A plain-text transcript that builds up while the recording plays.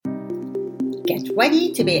Get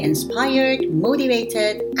ready to be inspired,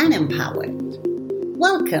 motivated, and empowered.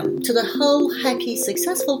 Welcome to the Whole Happy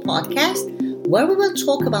Successful podcast, where we will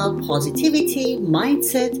talk about positivity,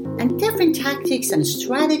 mindset, and different tactics and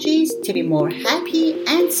strategies to be more happy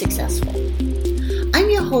and successful. I'm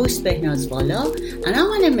your host, Behnaz Vala, and I'm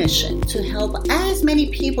on a mission to help as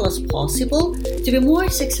many people as possible to be more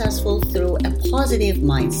successful through a positive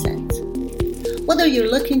mindset. Whether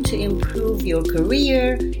you're looking to improve your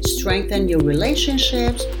career, strengthen your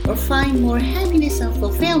relationships, or find more happiness and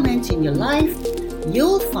fulfillment in your life,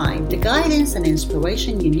 you'll find the guidance and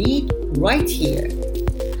inspiration you need right here.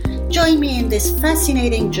 Join me in this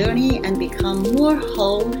fascinating journey and become more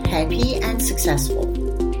whole, happy, and successful.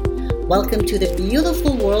 Welcome to the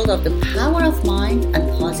beautiful world of the power of mind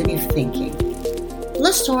and positive thinking.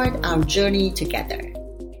 Let's start our journey together.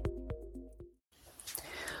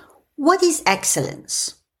 What is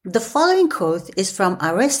excellence? The following quote is from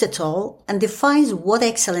Aristotle and defines what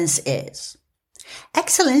excellence is.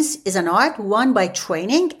 Excellence is an art won by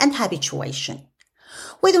training and habituation.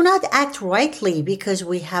 We do not act rightly because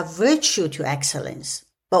we have virtue to excellence,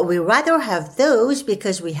 but we rather have those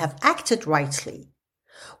because we have acted rightly.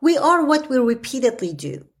 We are what we repeatedly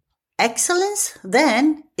do. Excellence,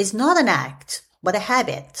 then, is not an act, but a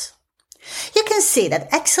habit. You can see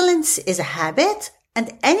that excellence is a habit,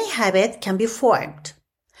 and any habit can be formed.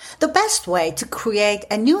 The best way to create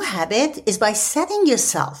a new habit is by setting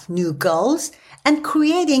yourself new goals and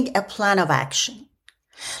creating a plan of action.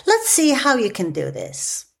 Let's see how you can do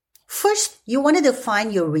this. First, you want to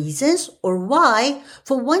define your reasons or why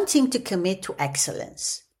for wanting to commit to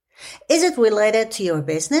excellence. Is it related to your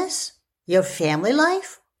business, your family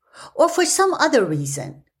life, or for some other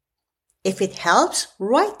reason? If it helps,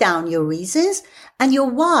 write down your reasons and your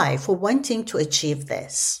why for wanting to achieve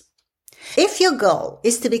this. If your goal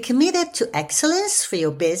is to be committed to excellence for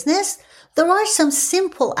your business, there are some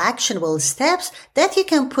simple actionable steps that you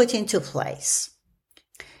can put into place.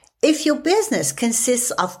 If your business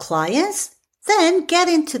consists of clients, then get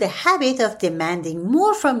into the habit of demanding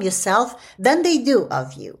more from yourself than they do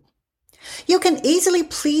of you. You can easily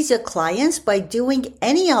please your clients by doing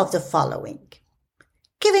any of the following: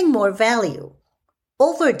 giving more value,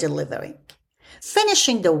 over-delivering,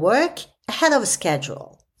 finishing the work ahead of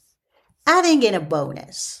schedule, adding in a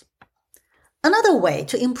bonus. Another way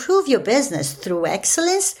to improve your business through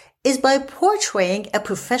excellence is by portraying a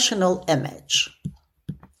professional image.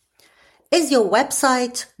 Is your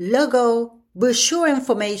website, logo, brochure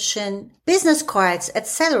information, business cards,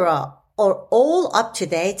 etc. are all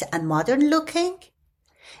up-to-date and modern looking?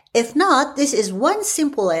 If not, this is one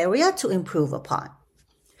simple area to improve upon.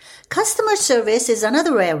 Customer service is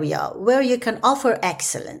another area where you can offer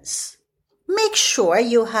excellence. Make sure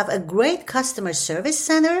you have a great customer service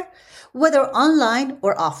center, whether online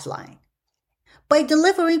or offline. By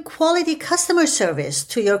delivering quality customer service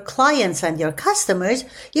to your clients and your customers,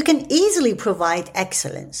 you can easily provide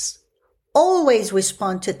excellence. Always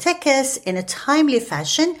respond to tickets in a timely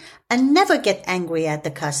fashion and never get angry at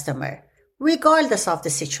the customer, regardless of the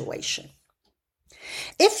situation.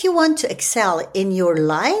 If you want to excel in your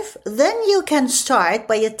life, then you can start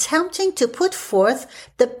by attempting to put forth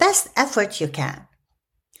the best effort you can.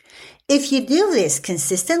 If you do this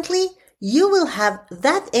consistently, you will have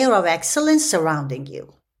that air of excellence surrounding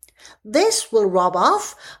you. This will rub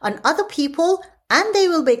off on other people and they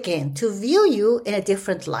will begin to view you in a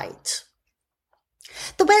different light.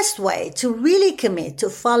 The best way to really commit to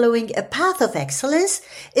following a path of excellence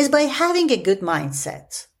is by having a good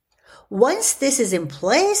mindset. Once this is in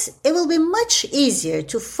place, it will be much easier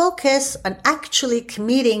to focus on actually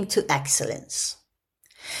committing to excellence.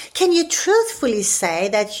 Can you truthfully say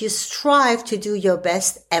that you strive to do your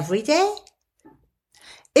best every day?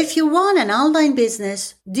 If you run an online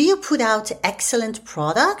business, do you put out excellent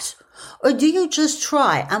products? Or do you just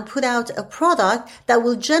try and put out a product that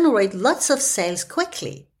will generate lots of sales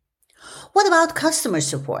quickly? What about customer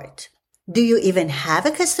support? Do you even have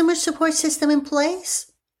a customer support system in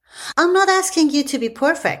place? I'm not asking you to be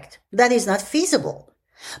perfect. That is not feasible.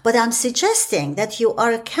 But I'm suggesting that you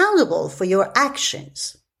are accountable for your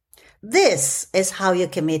actions. This is how you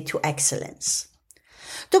commit to excellence.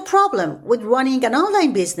 The problem with running an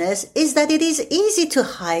online business is that it is easy to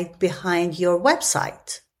hide behind your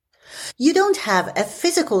website. You don't have a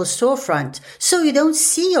physical storefront, so you don't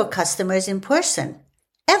see your customers in person.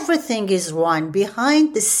 Everything is run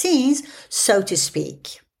behind the scenes, so to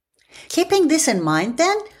speak. Keeping this in mind,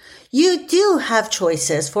 then, you do have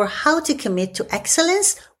choices for how to commit to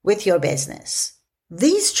excellence with your business.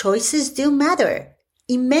 These choices do matter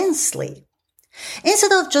immensely.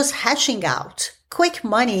 Instead of just hashing out quick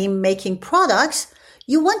money making products,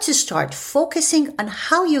 You want to start focusing on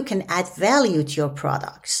how you can add value to your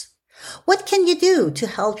products. What can you do to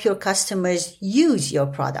help your customers use your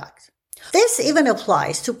product? This even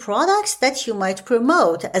applies to products that you might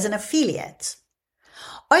promote as an affiliate.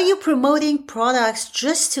 Are you promoting products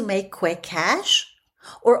just to make quick cash?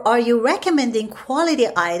 Or are you recommending quality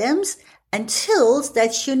items and tools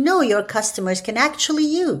that you know your customers can actually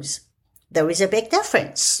use? There is a big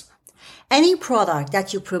difference. Any product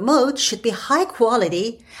that you promote should be high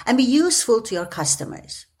quality and be useful to your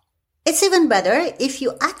customers. It's even better if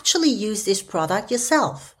you actually use this product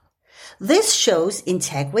yourself. This shows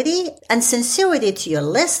integrity and sincerity to your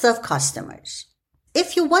list of customers.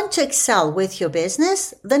 If you want to excel with your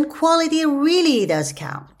business, then quality really does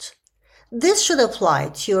count. This should apply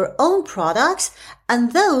to your own products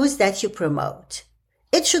and those that you promote.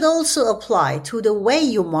 It should also apply to the way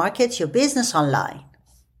you market your business online.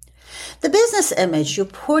 The business image you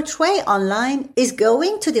portray online is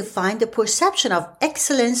going to define the perception of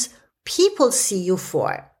excellence people see you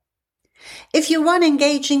for. If you run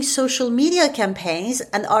engaging social media campaigns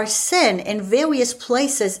and are seen in various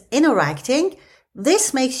places interacting,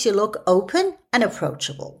 this makes you look open and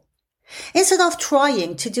approachable. Instead of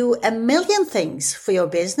trying to do a million things for your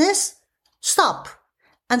business, stop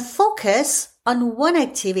and focus on one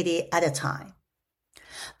activity at a time.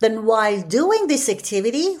 Then while doing this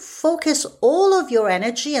activity, focus all of your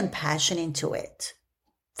energy and passion into it.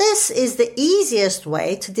 This is the easiest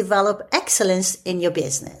way to develop excellence in your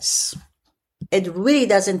business. It really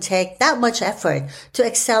doesn't take that much effort to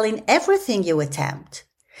excel in everything you attempt.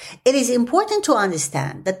 It is important to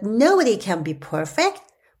understand that nobody can be perfect,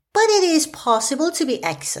 but it is possible to be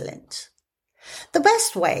excellent. The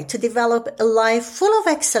best way to develop a life full of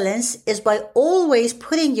excellence is by always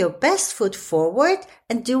putting your best foot forward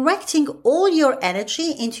and directing all your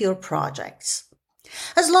energy into your projects.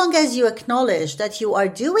 As long as you acknowledge that you are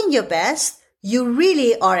doing your best, you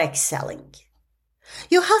really are excelling.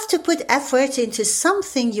 You have to put effort into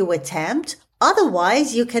something you attempt,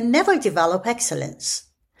 otherwise you can never develop excellence.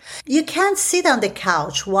 You can't sit on the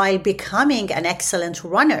couch while becoming an excellent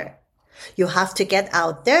runner. You have to get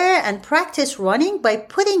out there and practice running by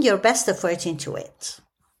putting your best effort into it.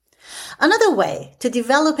 Another way to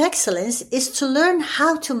develop excellence is to learn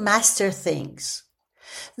how to master things.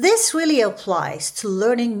 This really applies to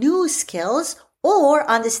learning new skills or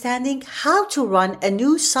understanding how to run a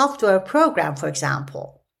new software program, for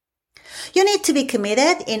example. You need to be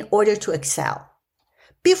committed in order to excel.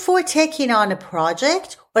 Before taking on a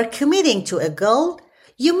project or committing to a goal,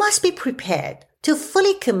 you must be prepared to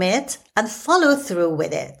fully commit and follow through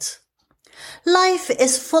with it. Life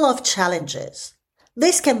is full of challenges.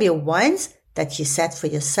 This can be ones that you set for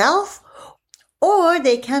yourself, or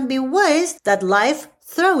they can be ones that life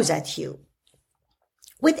throws at you.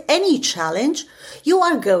 With any challenge, you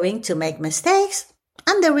are going to make mistakes,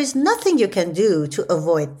 and there is nothing you can do to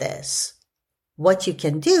avoid this. What you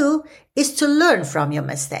can do is to learn from your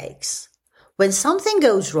mistakes. When something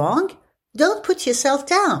goes wrong, don't put yourself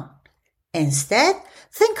down. Instead,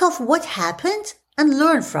 think of what happened and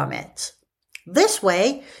learn from it. This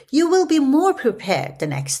way, you will be more prepared the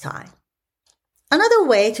next time. Another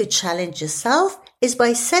way to challenge yourself is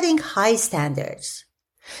by setting high standards.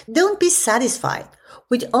 Don't be satisfied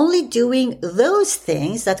with only doing those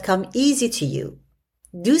things that come easy to you.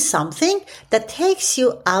 Do something that takes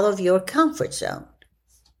you out of your comfort zone.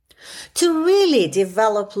 To really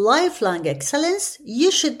develop lifelong excellence,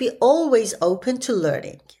 you should be always open to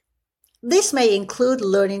learning. This may include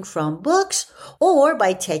learning from books or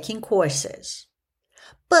by taking courses.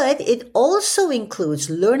 But it also includes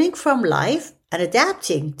learning from life and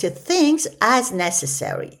adapting to things as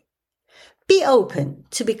necessary. Be open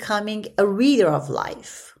to becoming a reader of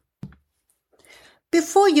life.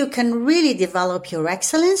 Before you can really develop your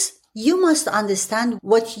excellence, you must understand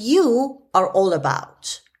what you are all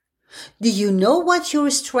about. Do you know what your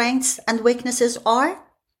strengths and weaknesses are?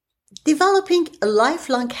 Developing a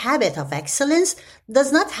lifelong habit of excellence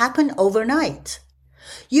does not happen overnight.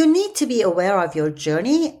 You need to be aware of your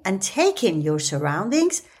journey and take in your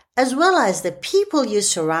surroundings as well as the people you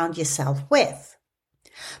surround yourself with.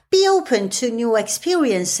 Be open to new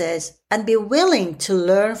experiences and be willing to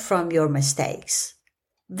learn from your mistakes.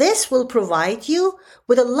 This will provide you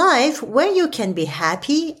with a life where you can be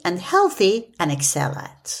happy and healthy and excel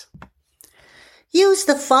at. Use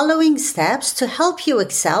the following steps to help you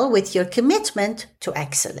excel with your commitment to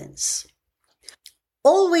excellence.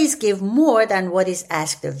 Always give more than what is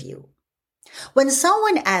asked of you. When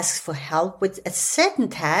someone asks for help with a certain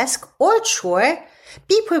task or chore,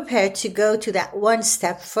 be prepared to go to that one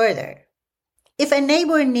step further. If a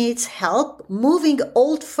neighbor needs help moving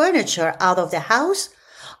old furniture out of the house,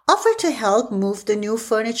 offer to help move the new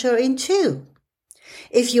furniture in too.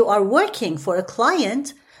 If you are working for a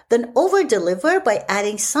client, then over-deliver by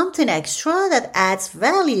adding something extra that adds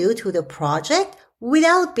value to the project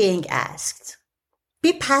without being asked.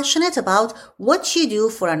 Be passionate about what you do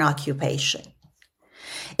for an occupation.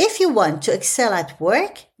 If you want to excel at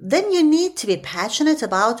work, then you need to be passionate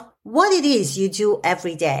about what it is you do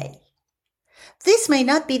every day. This may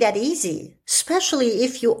not be that easy, especially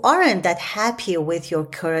if you aren't that happy with your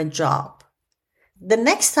current job. The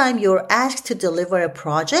next time you're asked to deliver a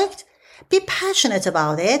project, be passionate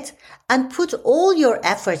about it and put all your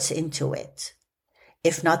efforts into it.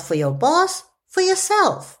 If not for your boss, for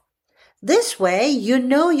yourself. This way, you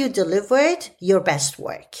know you delivered your best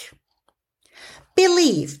work.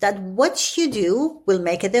 Believe that what you do will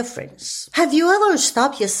make a difference. Have you ever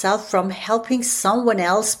stopped yourself from helping someone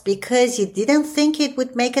else because you didn't think it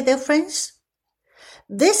would make a difference?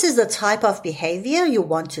 This is the type of behavior you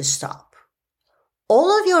want to stop.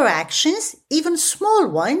 All of your actions, even small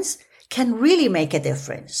ones, can really make a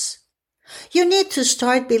difference. You need to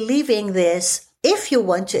start believing this if you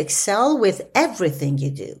want to excel with everything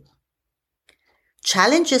you do.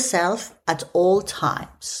 Challenge yourself at all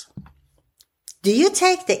times. Do you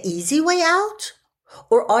take the easy way out,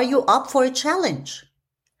 or are you up for a challenge?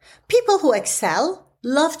 People who excel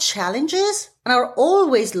love challenges and are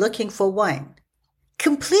always looking for one.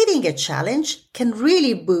 Completing a challenge can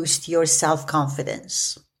really boost your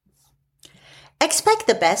self-confidence. Expect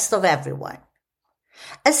the best of everyone.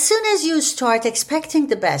 As soon as you start expecting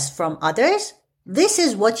the best from others, this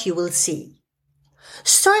is what you will see.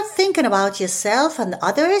 Start thinking about yourself and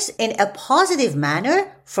others in a positive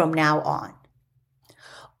manner from now on.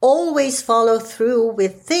 Always follow through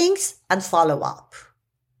with things and follow up.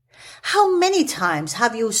 How many times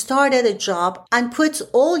have you started a job and put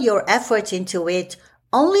all your effort into it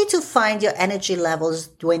only to find your energy levels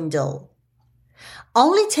dwindle?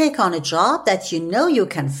 Only take on a job that you know you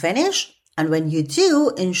can finish, and when you do,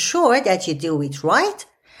 ensure that you do it right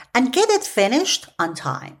and get it finished on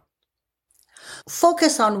time.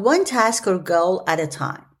 Focus on one task or goal at a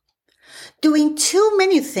time. Doing too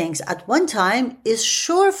many things at one time is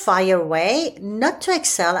surefire way not to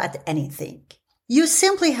excel at anything. You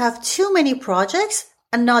simply have too many projects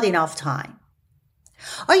and not enough time.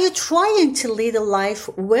 Are you trying to lead a life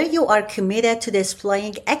where you are committed to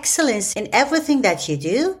displaying excellence in everything that you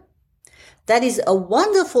do? That is a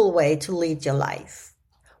wonderful way to lead your life.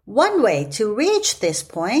 One way to reach this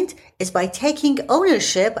point is by taking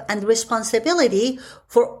ownership and responsibility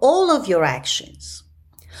for all of your actions.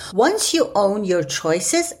 Once you own your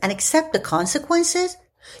choices and accept the consequences,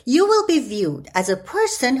 you will be viewed as a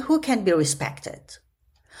person who can be respected.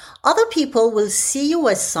 Other people will see you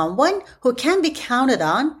as someone who can be counted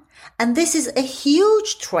on, and this is a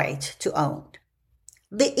huge trait to own.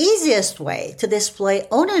 The easiest way to display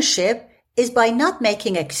ownership is by not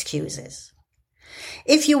making excuses.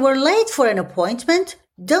 If you were late for an appointment,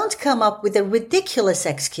 don't come up with a ridiculous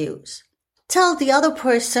excuse. Tell the other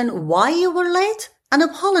person why you were late and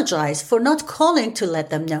apologize for not calling to let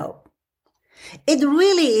them know. It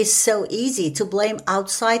really is so easy to blame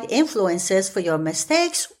outside influences for your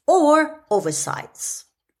mistakes or oversights.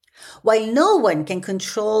 While no one can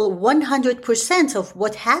control 100% of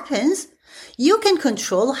what happens, you can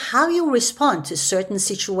control how you respond to certain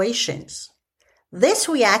situations. This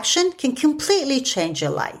reaction can completely change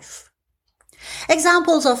your life.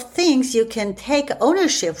 Examples of things you can take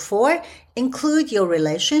ownership for include your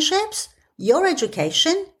relationships, your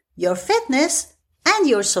education, your fitness, and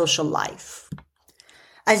your social life.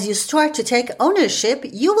 As you start to take ownership,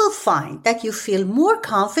 you will find that you feel more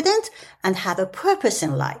confident and have a purpose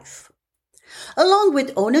in life. Along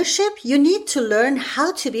with ownership, you need to learn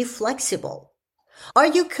how to be flexible. Are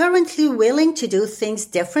you currently willing to do things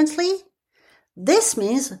differently? This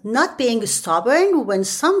means not being stubborn when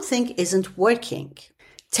something isn't working.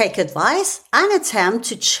 Take advice and attempt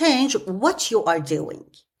to change what you are doing.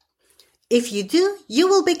 If you do, you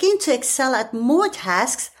will begin to excel at more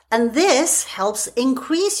tasks, and this helps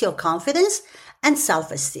increase your confidence and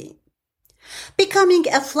self-esteem. Becoming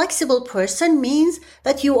a flexible person means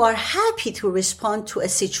that you are happy to respond to a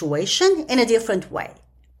situation in a different way.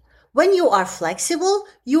 When you are flexible,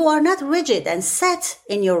 you are not rigid and set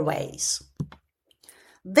in your ways.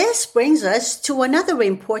 This brings us to another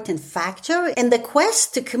important factor in the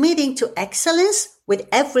quest to committing to excellence with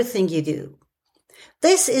everything you do.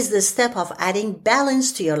 This is the step of adding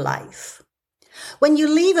balance to your life. When you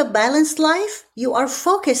live a balanced life, you are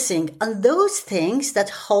focusing on those things that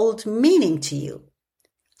hold meaning to you.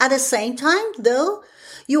 At the same time, though,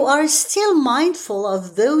 you are still mindful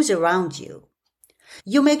of those around you.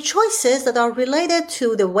 You make choices that are related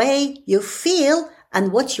to the way you feel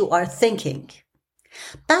and what you are thinking.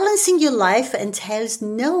 Balancing your life entails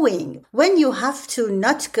knowing when you have to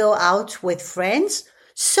not go out with friends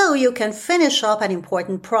so you can finish up an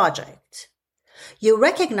important project. You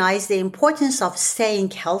recognize the importance of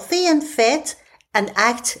staying healthy and fit and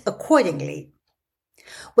act accordingly.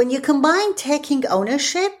 When you combine taking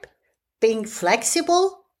ownership, being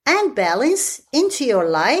flexible, and balance into your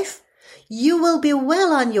life, you will be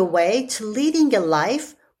well on your way to leading a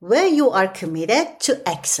life where you are committed to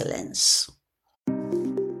excellence.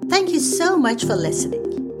 Thank you so much for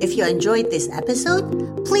listening. If you enjoyed this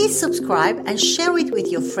episode, please subscribe and share it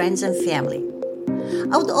with your friends and family.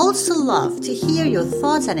 I would also love to hear your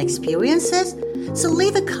thoughts and experiences, so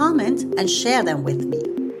leave a comment and share them with me.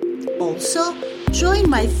 Also, join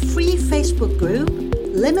my free Facebook group,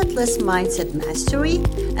 Limitless Mindset Mastery,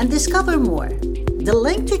 and discover more. The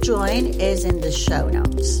link to join is in the show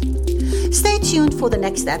notes. Stay tuned for the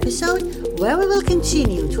next episode, where we will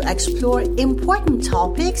continue to explore important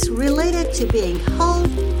topics related to being whole,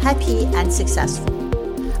 happy, and successful.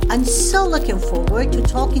 I'm so looking forward to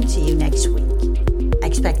talking to you next week.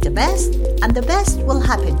 Expect the best, and the best will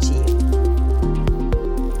happen to you.